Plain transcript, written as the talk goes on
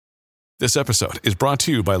This episode is brought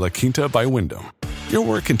to you by La Quinta by Wyndham. Your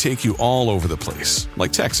work can take you all over the place,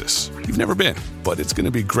 like Texas. You've never been, but it's going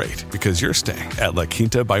to be great because you're staying at La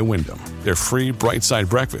Quinta by Wyndham. Their free Bright Side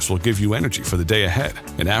breakfast will give you energy for the day ahead.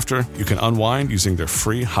 And after, you can unwind using their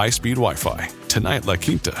free high-speed Wi-Fi. Tonight, La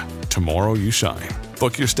Quinta. Tomorrow, you shine.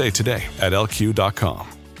 Book your stay today at lq.com.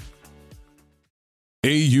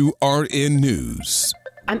 AURN News.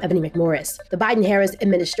 I'm Ebony McMorris. The Biden-Harris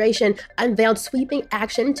administration unveiled sweeping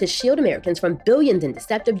action to shield Americans from billions in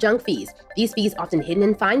deceptive junk fees. These fees, often hidden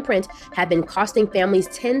in fine print, have been costing families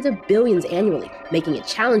tens of billions annually, making it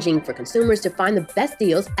challenging for consumers to find the best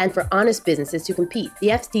deals and for honest businesses to compete. The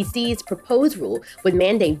FTC's proposed rule would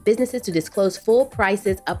mandate businesses to disclose full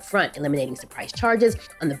prices up front, eliminating surprise charges.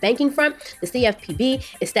 On the banking front, the CFPB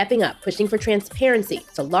is stepping up, pushing for transparency.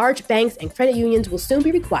 So large banks and credit unions will soon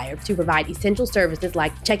be required to provide essential services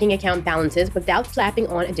like checking account balances without slapping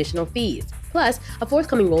on additional fees. Plus, a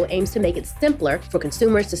forthcoming rule aims to make it simpler for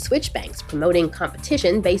consumers to switch banks, promoting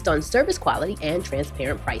competition based on service quality and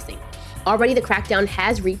transparent pricing. Already, the crackdown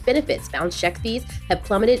has reaped benefits. Bounce check fees have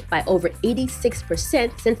plummeted by over 86%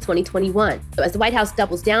 since 2021. So as the White House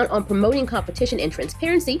doubles down on promoting competition and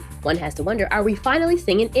transparency, one has to wonder, are we finally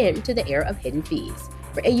seeing an end to the era of hidden fees?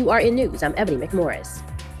 For AURN News, I'm Ebony McMorris.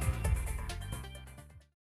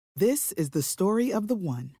 This is the story of the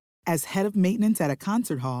one. As head of maintenance at a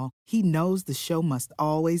concert hall, he knows the show must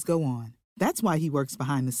always go on. That's why he works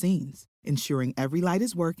behind the scenes, ensuring every light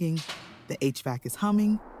is working, the HVAC is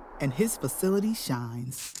humming, and his facility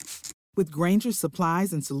shines. With Grainger's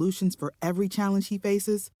supplies and solutions for every challenge he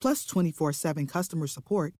faces, plus 24/7 customer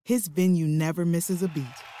support, his venue never misses a beat.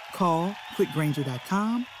 Call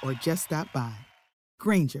quickgrainger.com or just stop by.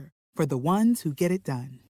 Grainger, for the ones who get it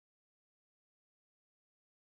done.